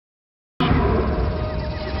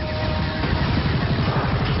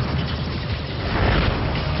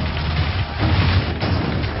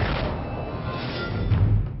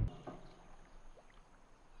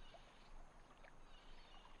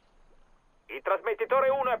Il trasmettitore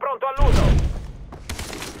 1 è pronto all'uso.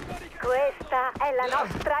 Questa è la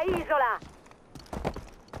nostra isola.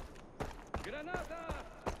 Granata!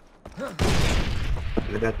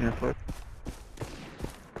 Ragazzi, fuori.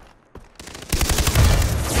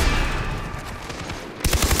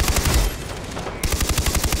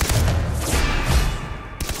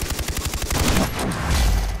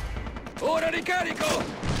 Ora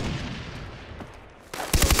ricarico!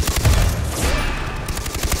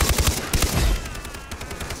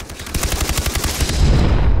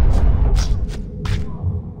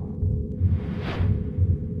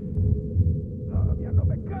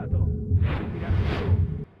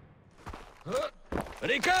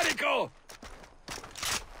 Ricarico!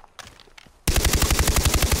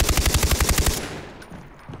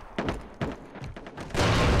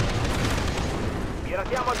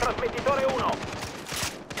 Piratiamo il trasmettitore 1.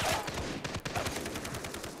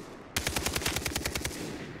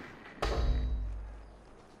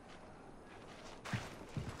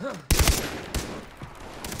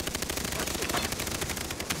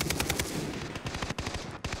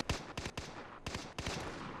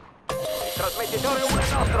 Il trasmettitore 1 è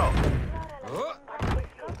nostro.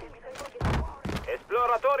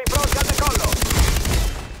 Esploratori pronti al decollo.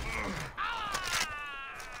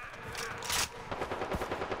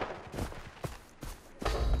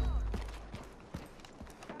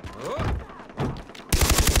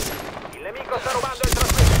 Il nemico sta rubando il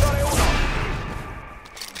trasmettitore 1.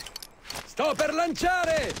 Sto per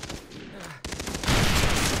lanciare.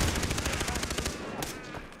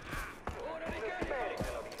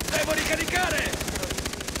 Devo ricaricare.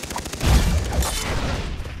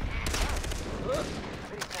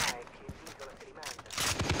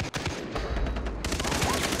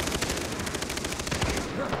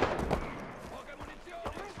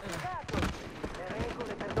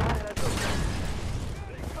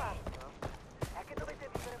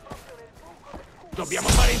 Dobbiamo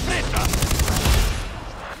fare in fretta!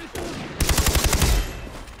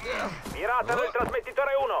 Mirata nel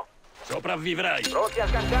trasmettitore 1! Sopravvivrai! Pronti a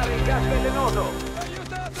scanciare il gas velenoso!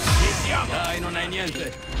 Aiutate! Ci siamo! Dai, non hai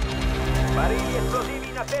niente! Barili esplosivi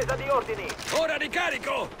in attesa di ordini! Ora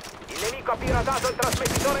ricarico! Il nemico ha piratato il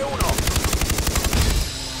trasmettitore 1!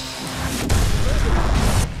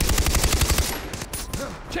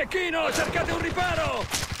 Cecchino, cercate un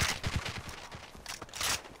riparo!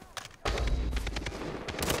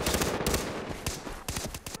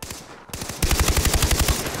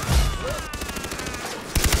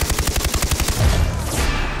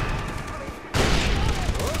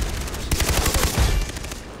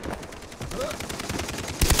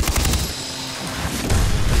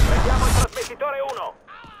 Prendiamo il trasmettitore 1!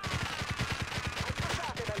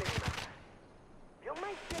 Vi ho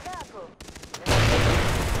mai spiegato?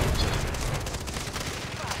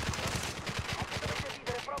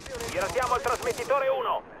 Piratiamo il trasmettitore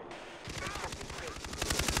 1!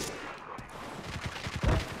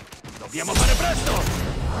 Dobbiamo fare presto!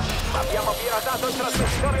 Abbiamo piratato il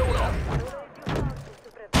trasmettitore 1!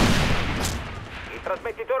 Il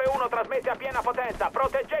trasmettitore 1 trasmette a piena potenza,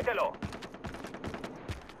 proteggetelo!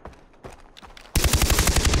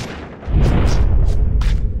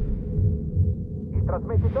 Il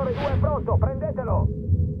trasmettitore 2 è pronto, prendetelo!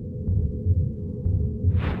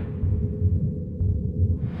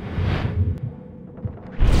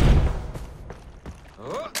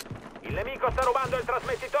 Il nemico sta rubando il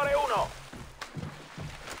trasmettitore 1!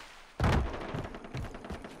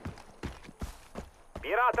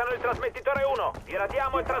 Piratano il trasmettitore 1!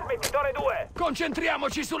 Piratiamo il trasmettitore 2!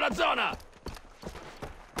 Concentriamoci sulla zona!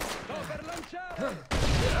 Sto per lanciare!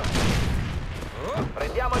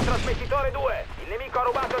 Prendiamo il trasmettitore 2! Il nemico ha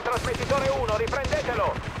rubato il trasmettitore 1!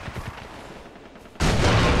 Riprendetelo!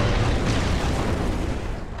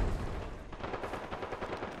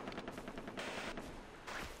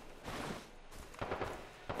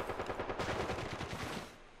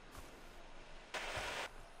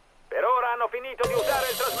 Per ora hanno finito di usare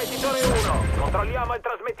il trasmettitore 1! Controlliamo il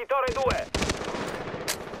trasmettitore 2!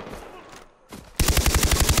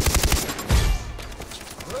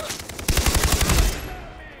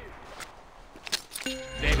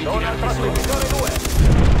 Devi tirare al trasmettitore 2!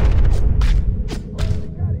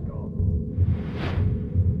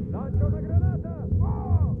 Lancio una granata!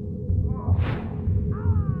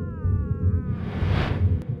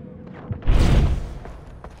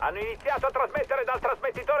 Hanno iniziato a trasmettere dal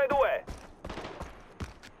trasmettitore 2!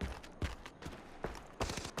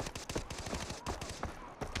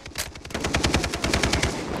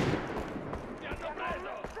 Mi hanno preso!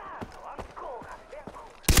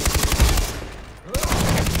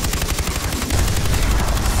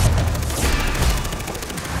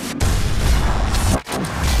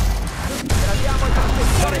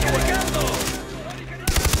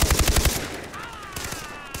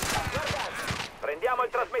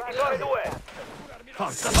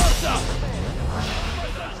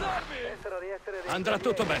 Andrà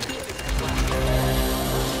tutto bene. Il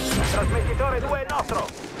trasmettitore 2 è nostro.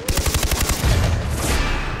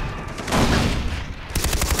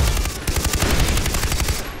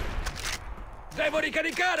 Devo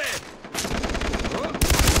ricaricare!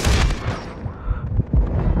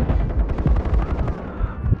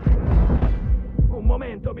 Un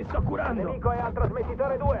momento, mi sto Il curando. nemico è al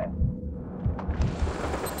trasmettitore 2.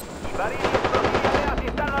 I barili esplosivi alleati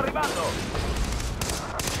stanno arrivando.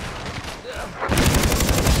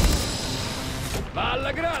 Va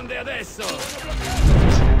alla grande adesso!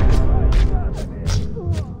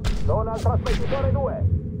 Sono al trasmettitore 2.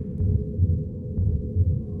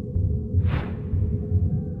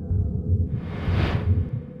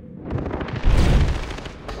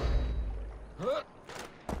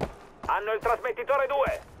 Hanno il trasmettitore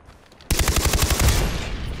 2.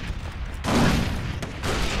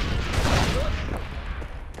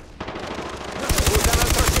 Usano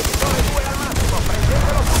il trasmettitore 2 al massimo,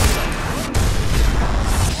 prendetelo subito.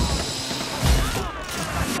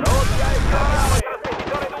 Pronti a esplorare il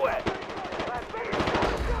trasmettitore 2.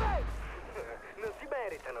 Non si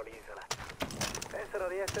meritano l'isola. Pensano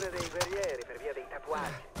di essere dei guerrieri per via dei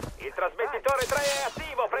tatuaggi. Il trasmettitore 3 è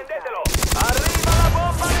attivo, prendetelo. Arriva la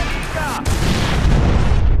bomba nemica.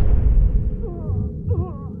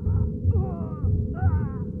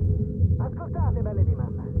 Ascoltate, belle di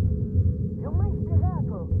mamma. Vi ho mai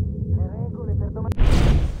spiegato le regole per domani?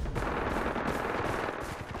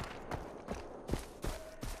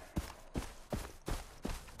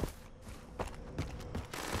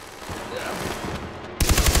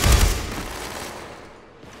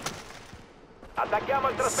 Attacchiamo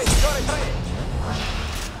il trasmettitore 3.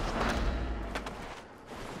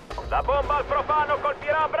 La bomba al profano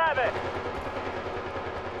colpirà a breve.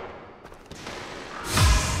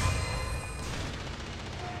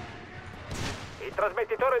 Il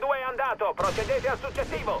trasmettitore 2 è andato, procedete al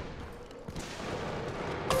successivo.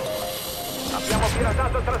 Abbiamo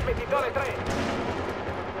piratato il trasmettitore 3.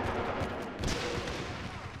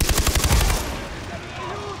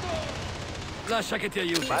 Lascia che ti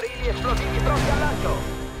aiuti. Barili esplosivi pronti al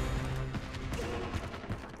lancio.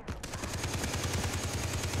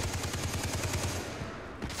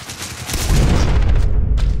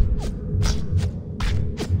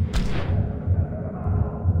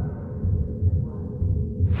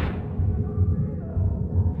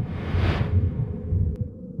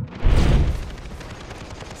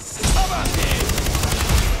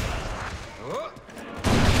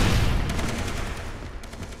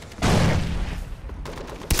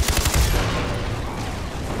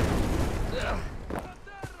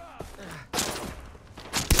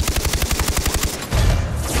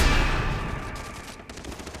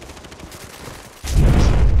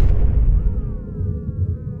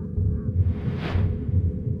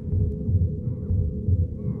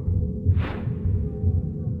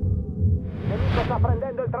 Sta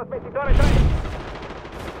prendendo il trasmettitore 3.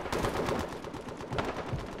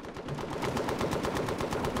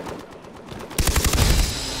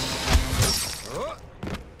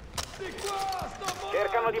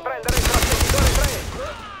 Cercano di prendere il trasmettitore 3.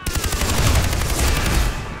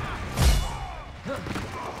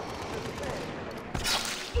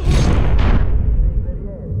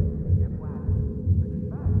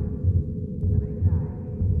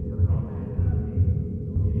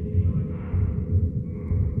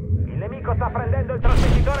 Il nemico sta prendendo il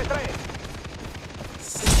trasmettitore 3.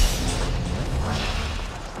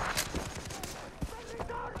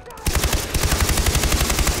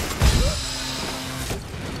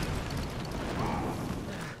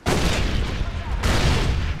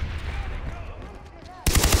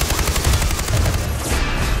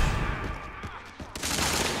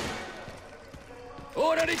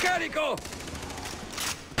 Ora ricarico!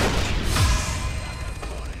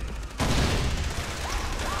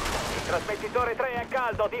 Il trasmettitore 3 è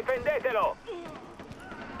caldo, difendetelo!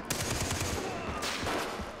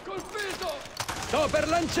 Colpito! Sto per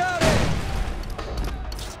lanciare!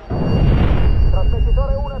 Il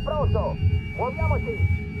trasmettitore 1 è pronto!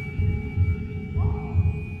 Muoviamoci!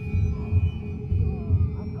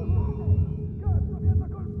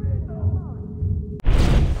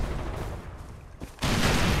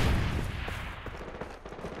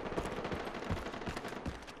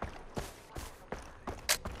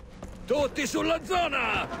 Tutti sulla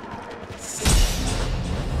zona!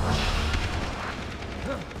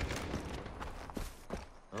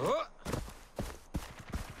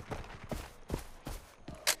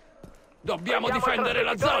 Dobbiamo difendere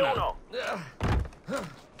la zona!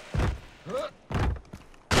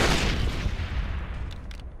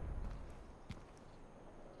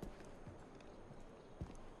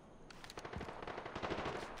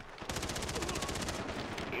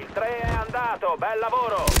 Il 3 è andato, bel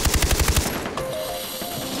lavoro!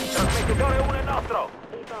 Il trasmettitore 1 è nostro!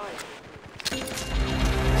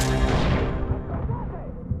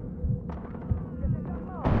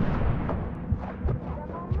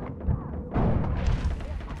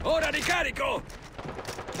 Ora ricarico!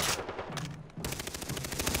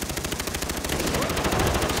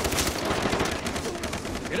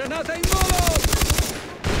 Granata in volo!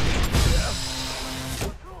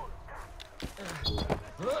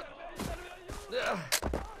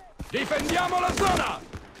 Difendiamo la zona!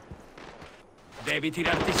 Devi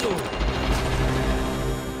tirarti su!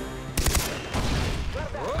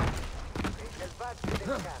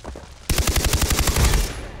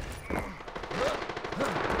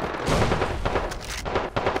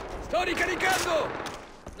 Sto ricaricando!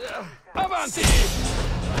 Avanti!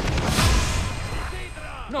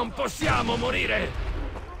 Non possiamo morire!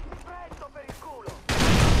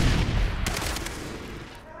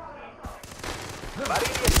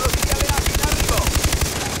 Barili esplosivi alleati in arrivo!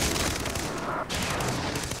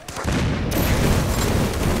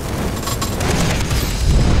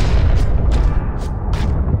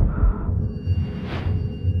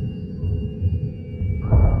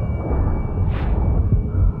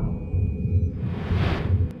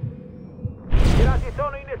 I pirati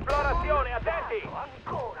sono in esplorazione, attenti!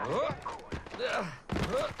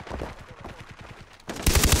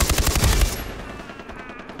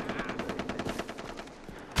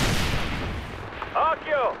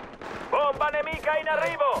 Occhio! Bomba nemica in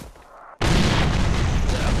arrivo!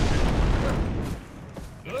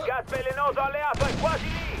 Il gas velenoso alleato è quasi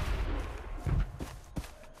lì!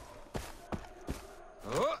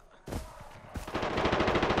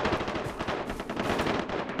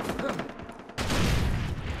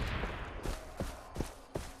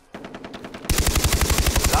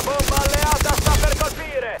 La bomba alleata sta per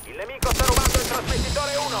colpire! Il nemico sta rubando il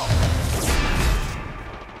trasmettitore 1!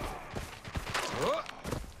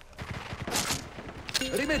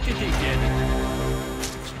 Rimettiti in piedi!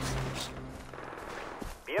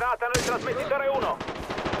 Piratano il trasmettitore 1!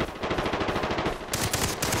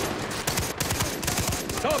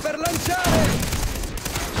 Sto per lanciare!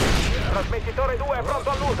 Trasmettitore 2 è pronto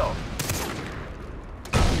all'uso!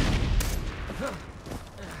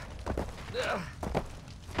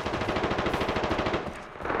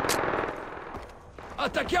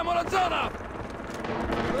 Attacchiamo la zona!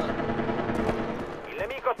 Il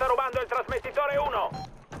nemico sta rubando il trasmettitore 1!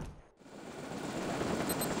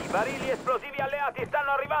 I barili esplosivi alleati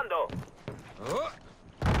stanno arrivando!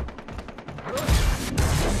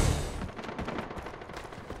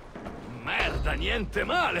 Merda, niente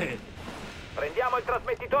male! Prendiamo il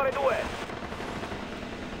trasmettitore 2!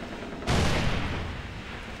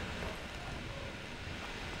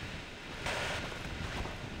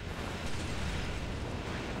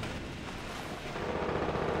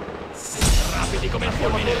 Rapidi come il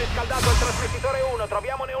Abbiamo fulmine! riscaldato il trasmettitore 1,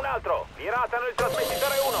 troviamone un altro! Piratano il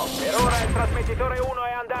trasmettitore 1! Per ora il trasmettitore 1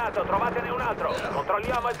 è andato, trovatene un altro!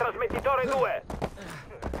 Controlliamo il trasmettitore 2!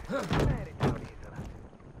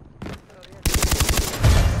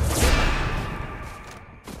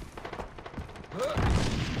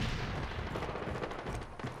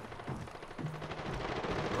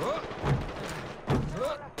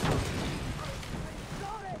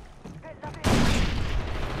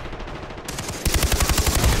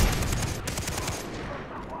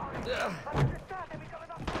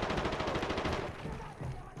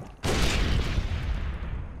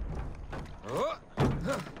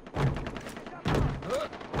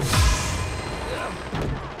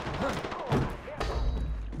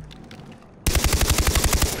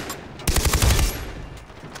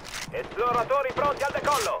 Esploratori pronti al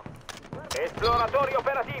decollo! Esploratori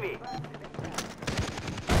operativi!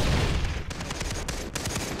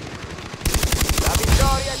 La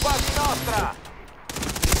vittoria è quasi nostra!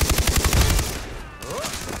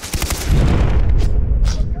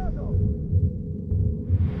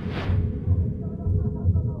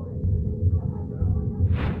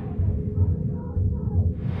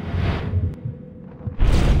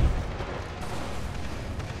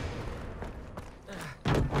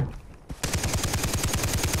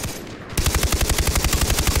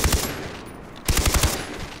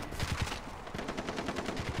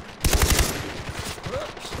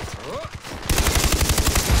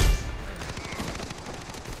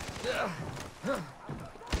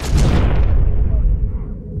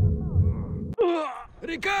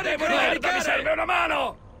 Devo ricaricare! Mi serve una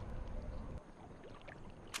mano!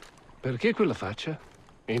 Perché quella faccia?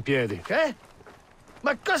 In piedi. Che?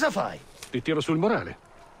 Ma cosa fai? Ti tiro sul morale.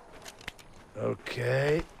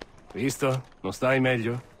 Ok. Visto? Non stai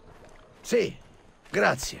meglio? Sì,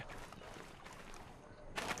 Grazie.